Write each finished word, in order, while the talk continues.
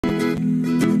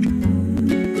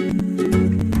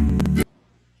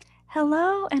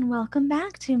Hello and welcome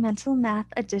back to Mental Math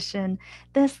Edition.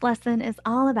 This lesson is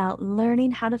all about learning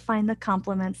how to find the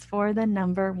complements for the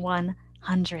number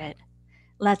 100.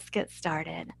 Let's get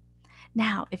started.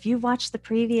 Now, if you've watched the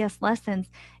previous lessons,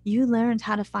 you learned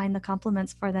how to find the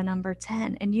complements for the number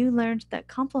 10, and you learned that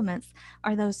complements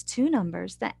are those two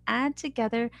numbers that add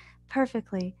together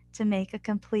perfectly to make a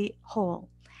complete whole.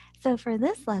 So for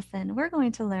this lesson, we're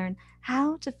going to learn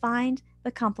how to find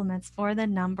the complements for the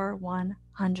number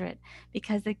 100,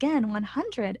 because again,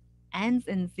 100 ends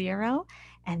in 0,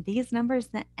 and these numbers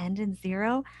that end in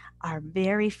 0 are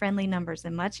very friendly numbers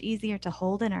and much easier to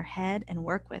hold in our head and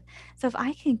work with. So if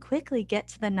I can quickly get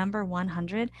to the number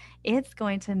 100, it's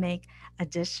going to make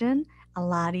addition a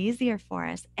lot easier for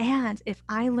us. And if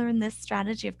I learn this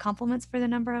strategy of complements for the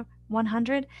number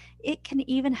 100, it can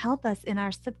even help us in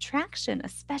our subtraction,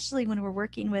 especially when we're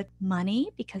working with money,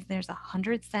 because there's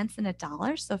 100 cents in a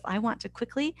dollar. So if I want to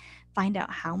quickly find out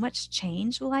how much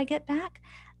change will I get back,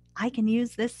 I can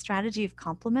use this strategy of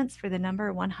complements for the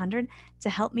number 100 to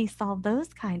help me solve those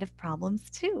kind of problems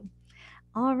too.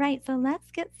 All right, so let's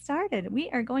get started. We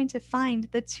are going to find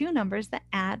the two numbers that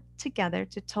add together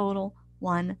to total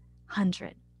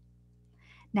 100.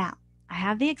 Now, I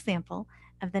have the example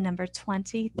of the number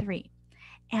 23.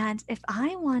 And if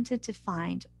I wanted to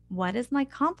find what is my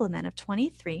complement of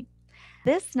 23,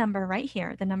 this number right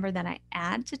here, the number that I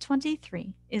add to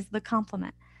 23, is the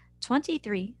complement.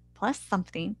 23 plus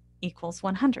something equals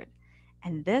 100.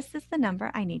 And this is the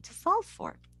number I need to solve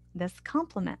for, this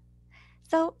complement.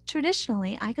 So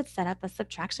traditionally, I could set up a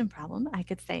subtraction problem. I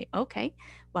could say, okay,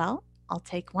 well, I'll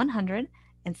take 100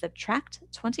 and subtract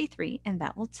 23, and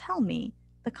that will tell me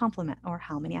the complement or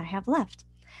how many I have left.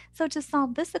 So to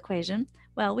solve this equation,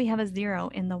 well, we have a 0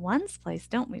 in the ones place,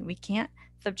 don't we? We can't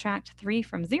subtract 3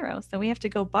 from 0, so we have to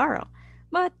go borrow.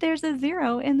 But there's a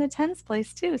 0 in the tens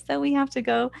place too, so we have to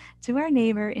go to our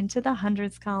neighbor into the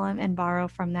hundreds column and borrow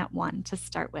from that 1 to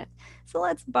start with. So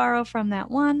let's borrow from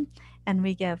that 1, and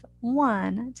we give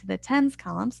 1 to the tens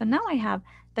column. So now I have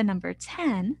the number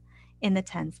 10 in the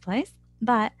tens place,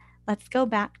 but let's go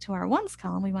back to our ones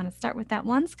column. We want to start with that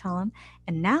ones column,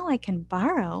 and now I can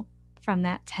borrow from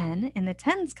that 10 in the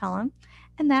tens column,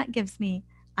 and that gives me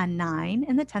a 9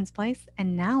 in the tens place,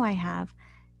 and now I have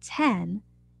 10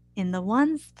 in the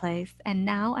ones place, and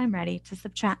now I'm ready to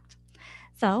subtract.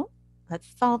 So let's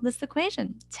solve this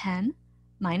equation. 10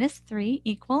 minus 3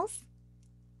 equals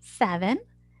 7,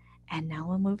 and now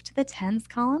we'll move to the tens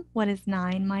column. What is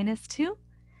 9 minus 2?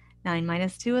 9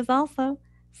 minus 2 is also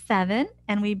 7,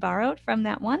 and we borrowed from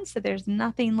that 1, so there's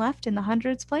nothing left in the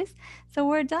hundreds place, so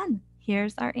we're done.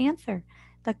 Here's our answer.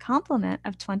 The complement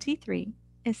of 23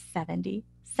 is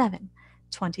 77.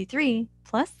 23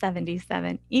 plus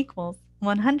 77 equals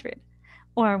 100,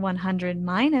 or 100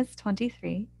 minus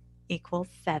 23 equals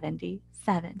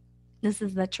 77. This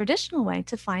is the traditional way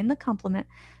to find the complement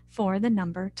for the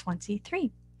number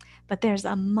 23. But there's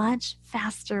a much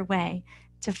faster way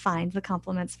to find the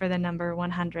complements for the number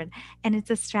 100, and it's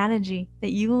a strategy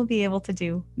that you will be able to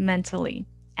do mentally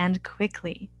and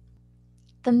quickly.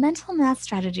 The mental math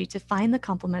strategy to find the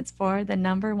complements for the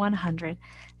number 100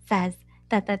 says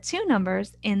that the two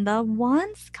numbers in the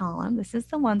ones column, this is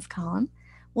the ones column,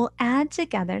 will add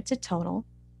together to total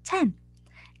 10.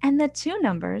 And the two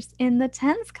numbers in the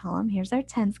tens column, here's our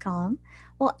tens column,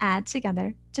 will add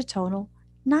together to total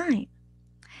 9.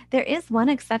 There is one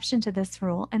exception to this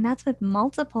rule, and that's with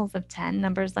multiples of 10,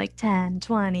 numbers like 10,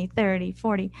 20, 30,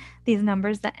 40, these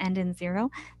numbers that end in 0.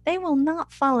 They will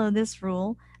not follow this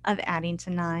rule of adding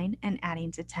to 9 and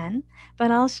adding to 10,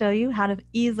 but I'll show you how to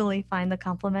easily find the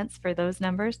complements for those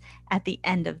numbers at the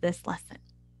end of this lesson.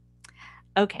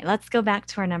 Okay, let's go back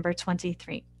to our number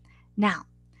 23. Now,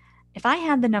 if I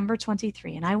had the number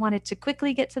 23 and I wanted to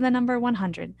quickly get to the number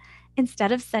 100,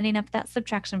 instead of setting up that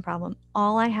subtraction problem,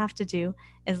 all I have to do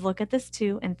is look at this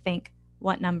 2 and think,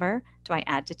 what number do I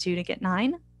add to 2 to get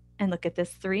 9? And look at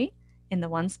this 3 in the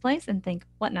ones place and think,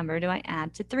 what number do I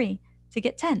add to 3 to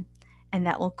get 10? And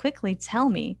that will quickly tell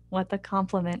me what the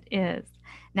complement is.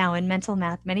 Now, in mental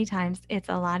math, many times it's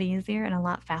a lot easier and a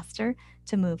lot faster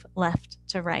to move left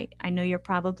to right. I know you're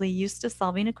probably used to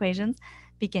solving equations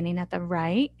beginning at the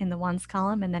right in the ones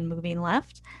column and then moving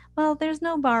left. Well, there's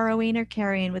no borrowing or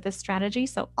carrying with this strategy,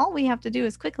 so all we have to do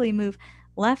is quickly move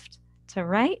left to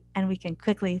right, and we can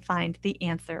quickly find the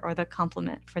answer or the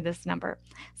complement for this number.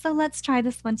 So let's try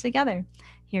this one together.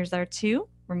 Here's our 2.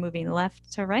 We're moving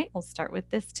left to right. We'll start with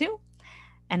this 2.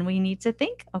 And we need to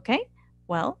think, okay,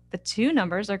 well, the two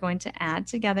numbers are going to add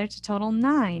together to total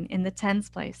 9 in the tens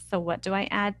place. So what do I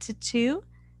add to 2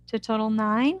 to total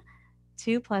 9?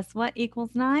 2 plus what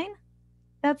equals 9?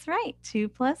 That's right, 2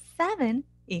 plus 7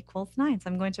 equals 9. So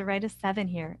I'm going to write a 7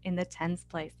 here in the tens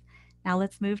place. Now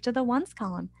let's move to the ones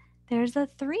column. There's a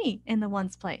 3 in the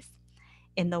ones place.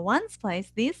 In the ones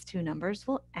place, these two numbers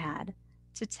will add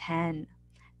to 10.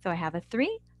 So I have a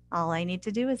 3. All I need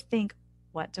to do is think,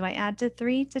 what do I add to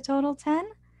 3 to total 10?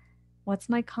 What's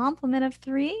my complement of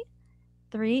 3?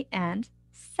 3 and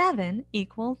 7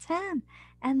 equal 10.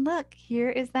 And look, here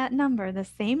is that number, the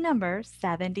same number,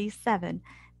 77,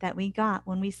 that we got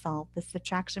when we solved the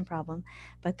subtraction problem.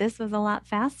 But this was a lot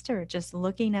faster, just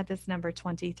looking at this number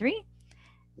 23.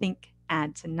 Think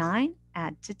add to 9,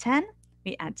 add to 10.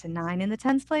 We add to 9 in the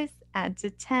tens place, add to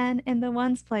 10 in the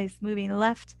ones place, moving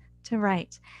left to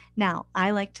right. Now,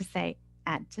 I like to say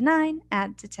add to 9,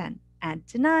 add to 10, add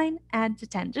to 9, add to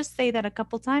 10. Just say that a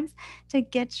couple times to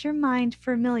get your mind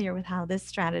familiar with how this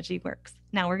strategy works.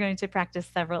 Now we're going to practice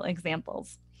several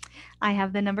examples. I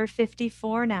have the number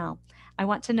 54 now. I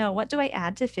want to know, what do I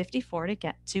add to 54 to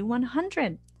get to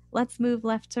 100? Let's move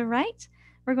left to right.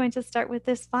 We're going to start with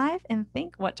this 5 and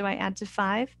think, what do I add to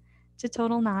 5 to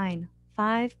total 9?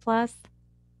 5 plus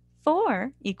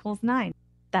 4 equals 9.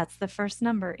 That's the first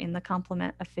number in the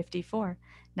complement of 54.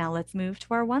 Now let's move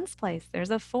to our ones place. There's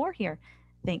a 4 here.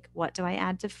 Think, what do I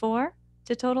add to 4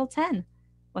 to total 10?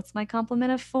 What's my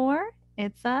complement of 4?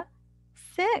 It's a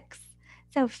 6.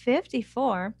 So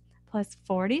 54 plus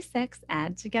 46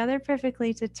 add together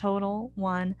perfectly to total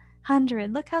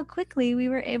 100. Look how quickly we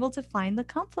were able to find the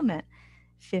complement.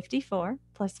 54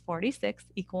 plus 46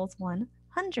 equals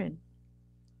 100.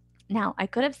 Now, I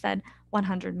could have said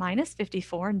 100 minus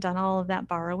 54 and done all of that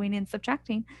borrowing and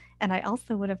subtracting, and I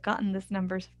also would have gotten this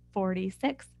number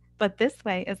 46. But this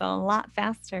way is a lot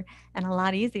faster and a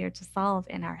lot easier to solve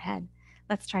in our head.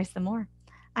 Let's try some more.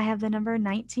 I have the number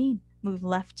 19. Move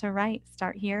left to right.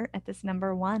 Start here at this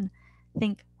number 1.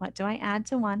 Think, what do I add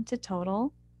to 1 to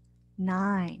total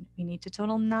 9? We need to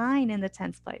total 9 in the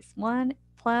tens place. 1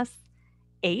 plus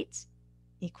 8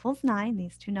 equals 9.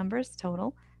 These two numbers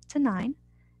total to 9.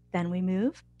 Then we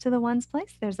move to the ones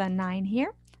place. There's a 9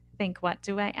 here. Think, what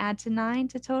do I add to 9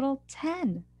 to total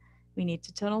 10? We need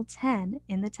to total 10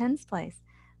 in the tens place.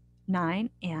 9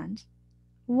 and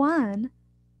 1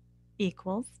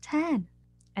 equals 10.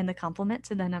 And the complement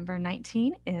to the number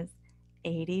 19 is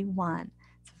 81.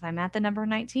 So if I'm at the number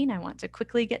 19, I want to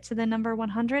quickly get to the number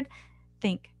 100.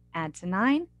 Think, add to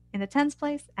 9 in the tens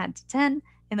place, add to 10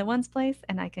 in the ones place,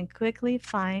 and I can quickly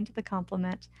find the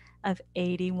complement of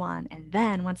 81. And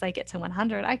then once I get to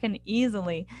 100, I can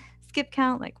easily skip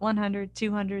count like 100,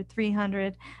 200,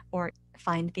 300, or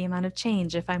find the amount of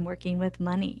change if I'm working with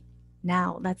money.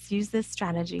 Now let's use this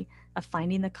strategy of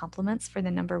finding the complements for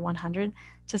the number 100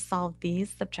 to solve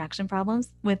these subtraction problems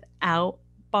without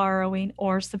borrowing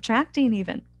or subtracting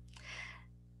even.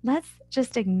 Let's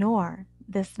just ignore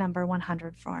this number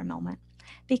 100 for a moment,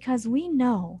 because we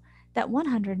know that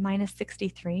 100 minus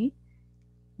 63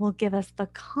 will give us the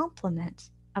complement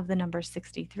of the number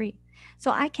 63.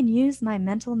 So I can use my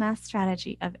mental math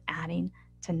strategy of adding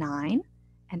to 9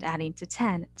 and adding to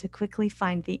 10 to quickly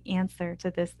find the answer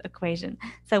to this equation.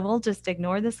 So we'll just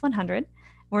ignore this 100.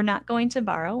 We're not going to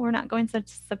borrow. We're not going to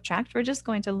subtract. We're just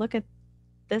going to look at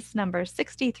this number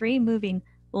 63 moving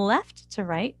left to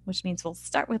right, which means we'll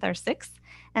start with our 6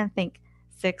 and think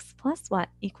 6 plus what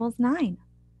equals 9?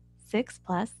 6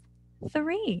 plus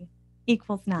 3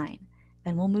 equals 9.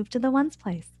 Then we'll move to the ones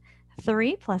place.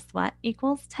 3 plus what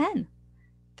equals 10?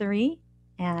 3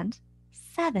 and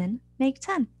 7 make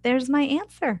 10. There's my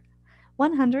answer.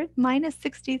 100 minus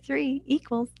 63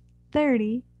 equals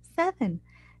 37.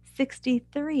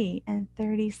 63 and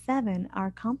 37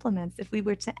 are complements. If we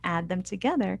were to add them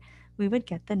together, we would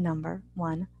get the number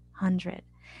 100.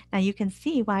 Now you can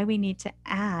see why we need to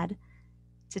add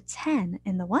to 10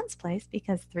 in the ones place,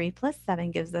 because 3 plus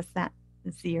 7 gives us that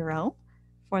 0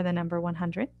 for the number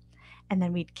 100. And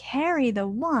then we'd carry the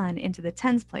 1 into the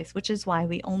tens place, which is why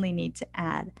we only need to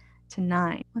add to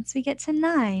 9. Once we get to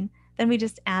 9, then we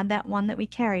just add that 1 that we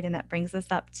carried, and that brings us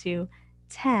up to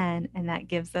 10, and that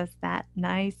gives us that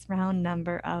nice round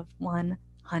number of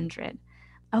 100.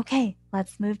 Okay,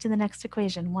 let's move to the next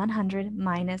equation, 100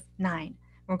 minus 9.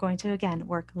 We're going to, again,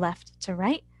 work left to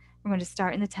right. We're going to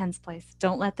start in the tens place.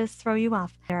 Don't let this throw you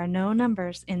off. There are no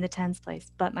numbers in the tens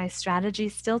place, but my strategy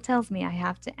still tells me I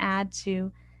have to add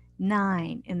to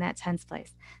 9 in that tens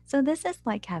place. So this is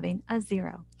like having a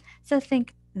 0. So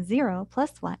think 0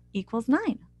 plus what equals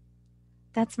 9?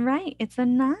 That's right, it's a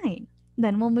 9.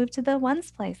 Then we'll move to the ones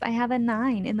place. I have a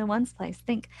 9 in the ones place.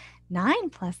 Think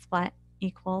 9 plus what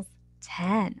equals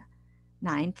 10?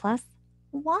 9 plus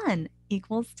 1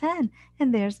 equals 10.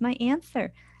 And there's my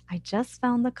answer. I just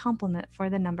found the complement for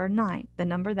the number 9, the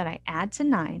number that I add to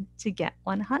 9 to get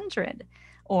 100.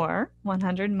 Or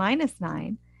 100 minus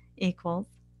 9 equals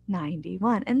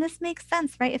 91. And this makes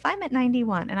sense, right? If I'm at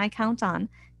 91 and I count on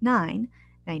 9,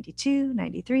 92,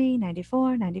 93,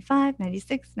 94, 95,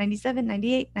 96, 97,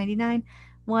 98, 99,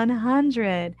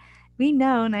 100. We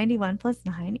know 91 plus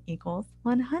 9 equals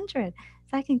 100.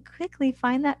 So I can quickly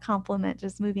find that complement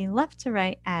just moving left to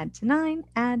right, add to 9,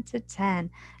 add to 10.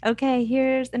 Okay,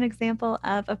 here's an example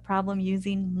of a problem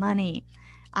using money.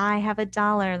 I have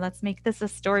 $1. Let's make this a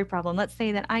story problem. Let's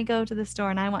say that I go to the store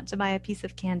and I want to buy a piece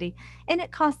of candy and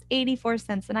it costs 84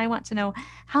 cents and I want to know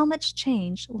how much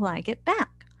change will I get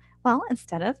back? Well,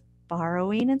 instead of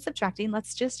borrowing and subtracting,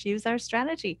 let's just use our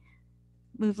strategy.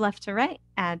 Move left to right,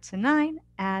 add to 9,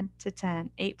 add to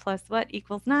 10. 8 plus what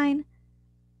equals 9?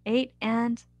 8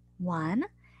 and 1.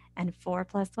 And 4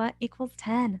 plus what equals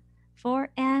 10? 4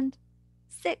 and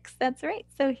 6. That's right.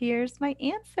 So here's my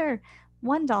answer.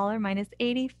 $1 minus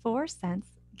 84 cents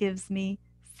gives me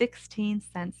 16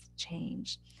 cents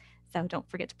change. So don't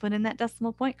forget to put in that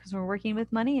decimal point because we're working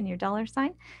with money and your dollar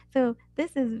sign. So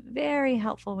this is very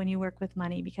helpful when you work with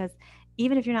money because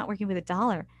even if you're not working with a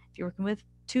dollar, if you're working with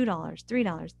 $2,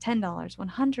 $3, $10,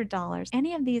 $100,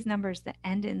 any of these numbers that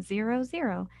end in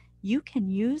 00, you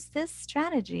can use this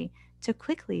strategy to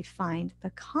quickly find the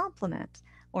complement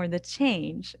or the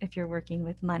change if you're working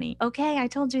with money. Okay, I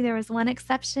told you there was one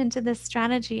exception to this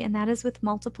strategy, and that is with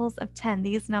multiples of 10,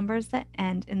 these numbers that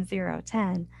end in 0,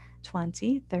 10,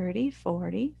 20, 30,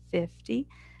 40, 50,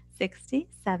 60,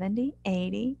 70,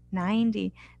 80,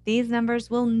 90. These numbers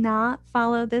will not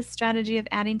follow this strategy of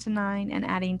adding to 9 and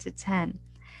adding to 10.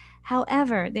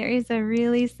 However, there is a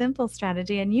really simple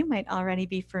strategy, and you might already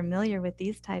be familiar with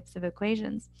these types of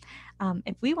equations.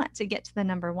 If we want to get to the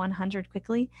number 100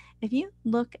 quickly, if you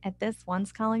look at this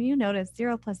ones column, you notice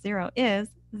 0 plus 0 is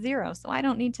 0. So I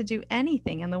don't need to do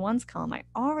anything in the ones column. I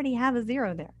already have a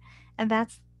 0 there. And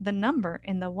that's the number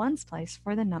in the ones place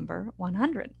for the number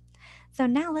 100. So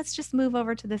now let's just move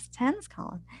over to this tens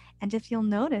column. And if you'll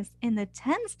notice in the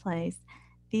tens place,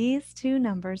 these two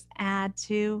numbers add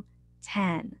to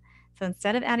 10. So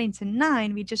instead of adding to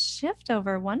 9, we just shift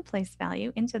over one place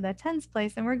value into the tens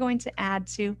place and we're going to add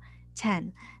to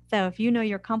 10. So if you know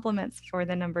your complements for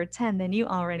the number 10, then you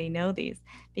already know these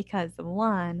because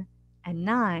 1 and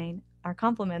 9 are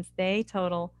complements. They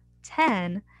total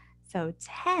 10. So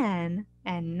 10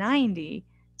 and 90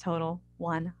 total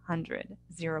 100.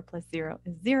 0 plus 0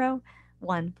 is 0.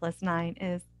 1 plus 9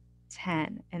 is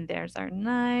 10. And there's our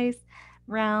nice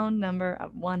round number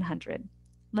of 100.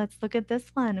 Let's look at this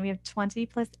one. We have 20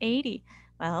 plus 80.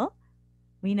 Well,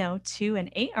 we know 2 and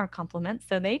 8 are complements,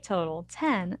 so they total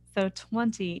 10. So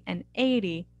 20 and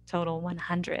 80 total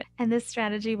 100. And this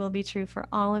strategy will be true for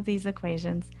all of these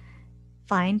equations.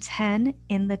 Find 10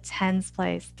 in the tens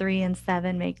place. 3 and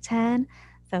 7 make 10.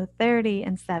 So 30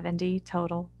 and 70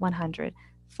 total 100.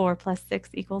 4 plus 6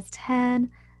 equals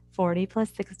 10. 40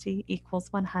 plus 60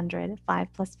 equals 100.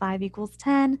 5 plus 5 equals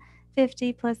 10.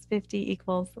 50 plus 50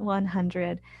 equals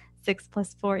 100. 6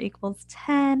 plus 4 equals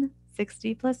 10.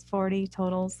 60 plus 40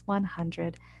 totals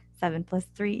 100. 7 plus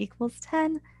 3 equals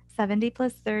 10. 70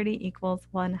 plus 30 equals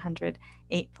 100.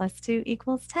 8 plus 2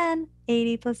 equals 10.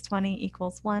 80 plus 20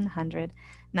 equals 100.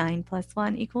 9 plus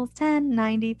 1 equals 10.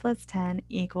 90 plus 10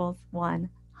 equals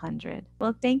 100.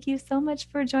 Well, thank you so much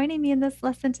for joining me in this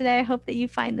lesson today. I hope that you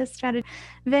find this strategy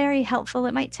very helpful.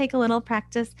 It might take a little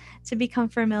practice to become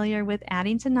familiar with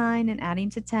adding to 9 and adding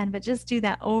to 10, but just do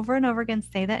that over and over again.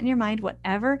 Say that in your mind,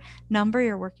 whatever number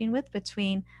you're working with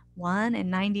between 1 and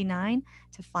 99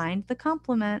 to find the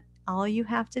complement. All you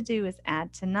have to do is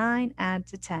add to 9, add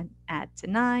to 10, add to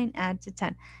 9, add to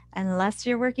 10. Unless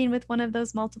you're working with one of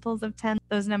those multiples of 10,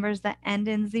 those numbers that end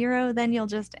in 0, then you'll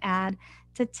just add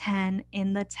to 10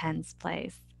 in the tens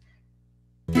place.